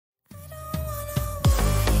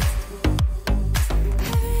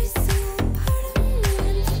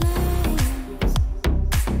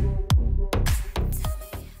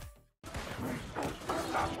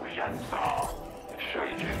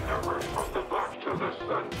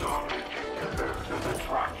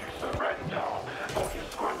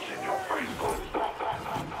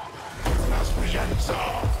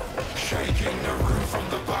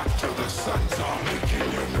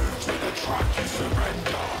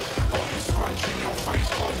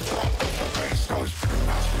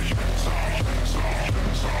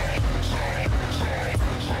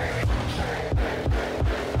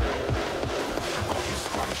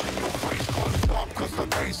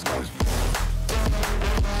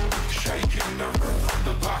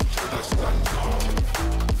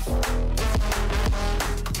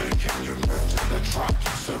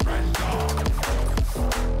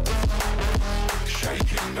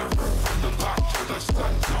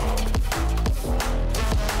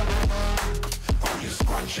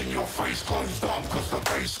Scrunching your face closed up cause the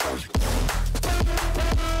bass goes.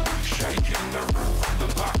 Shaking the roof from the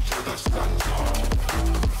back to the center.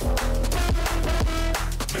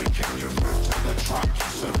 Making you move to the track, you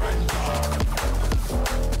surrender.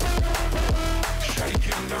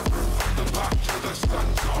 Shaking the roof from the back to the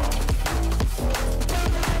center.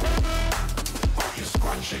 You're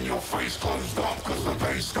scrunching your face closed up cause the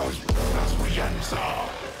bass goes as we enter.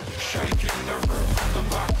 Shaking the roof from the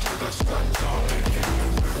back to the center. Making you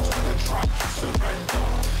move to the track, you surrender.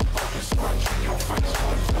 You're scrunching your face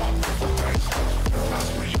closed up cause the bass goes as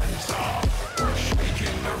we enter.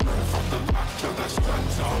 Shaking the roof from the back to the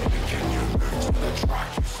center. Making you move to the track,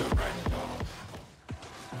 you surrender.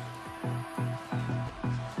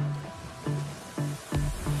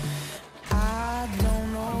 I don't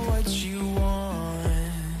know what you want.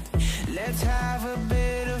 Let's have a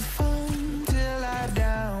bit of fun till I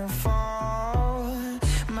downfall.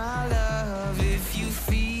 My love, if you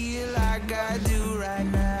feel like I do right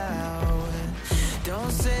now,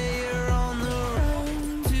 don't say you're on the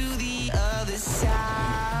run to the other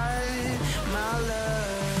side. My love.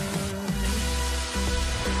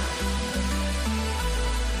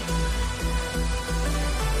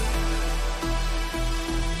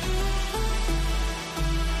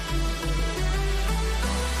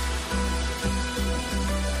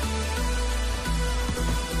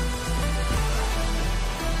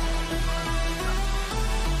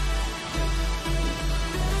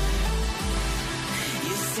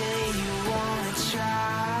 You say you wanna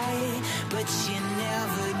try, but you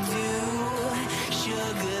never do.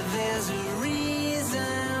 Sugar, there's a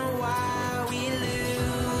reason why we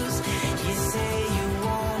lose. You say you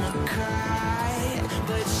wanna cry,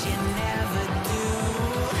 but you never do.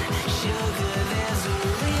 Sugar, there's a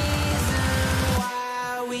reason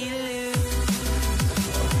why we lose.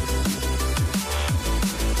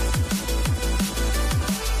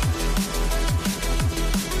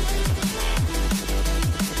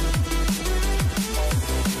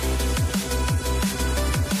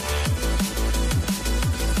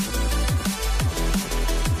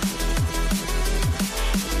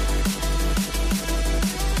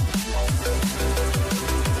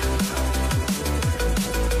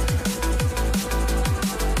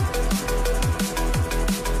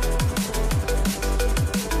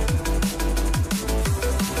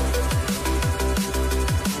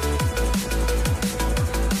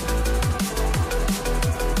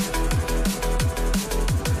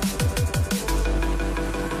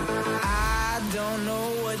 I don't know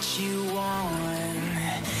what you want.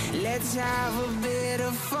 Let's have a bit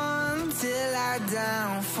of fun till I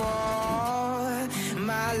downfall.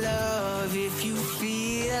 My love, if you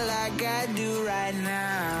feel like I do right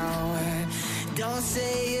now, don't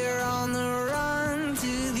say you're on the run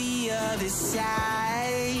to the other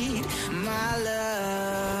side. My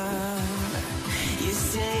love, you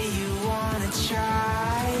say you wanna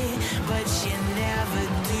try, but you never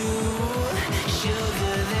do.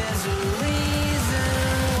 Sugar, there's a reason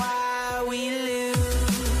why we lose.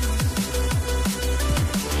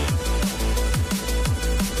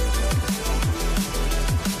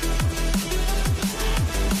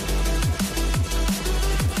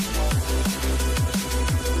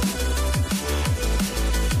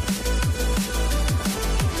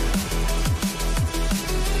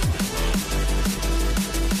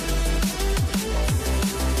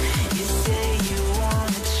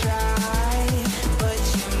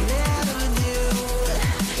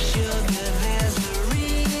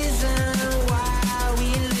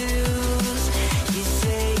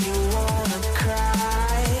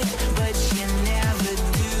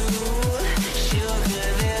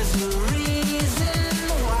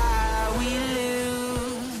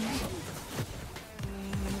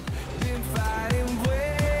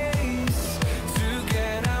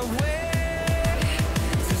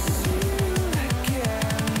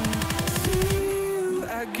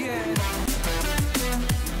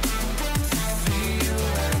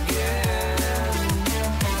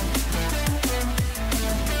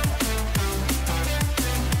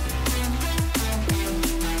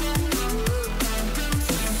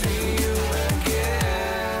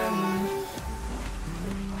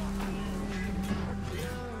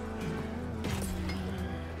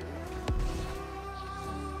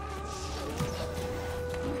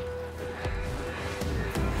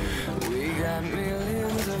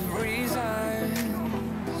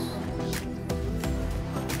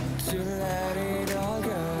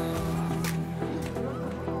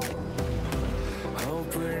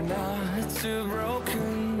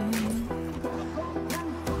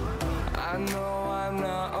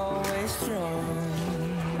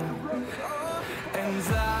 And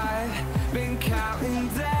I've been counting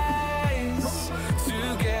days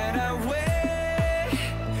to get away,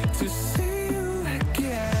 to see you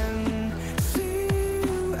again, see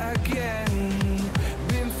you again.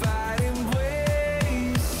 Been fighting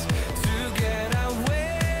ways to get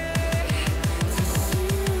away, to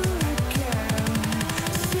see you again,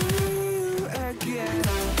 see you again.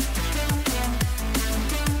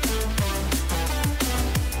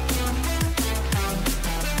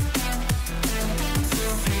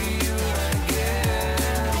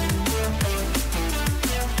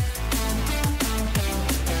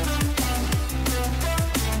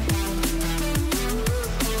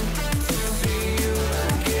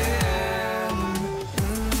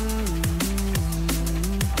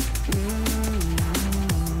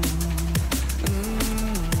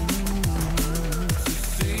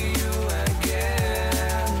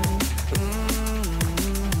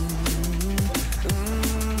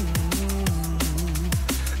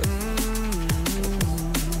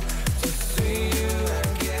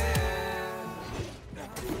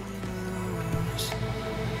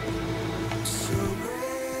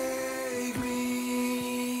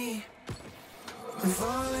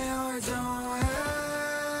 Falling hard, don't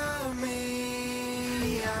help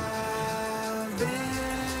me. I've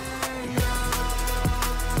been gone.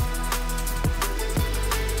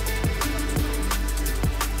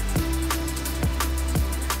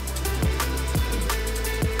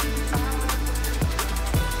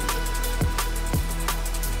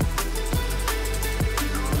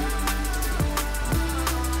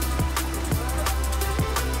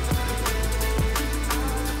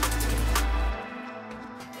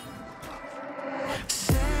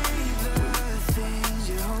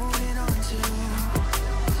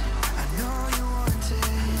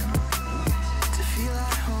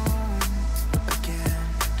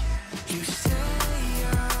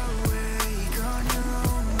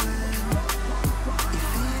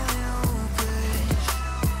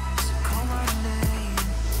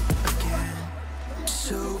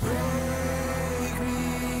 So break me,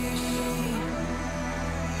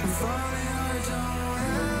 falling hard, don't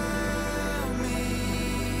help.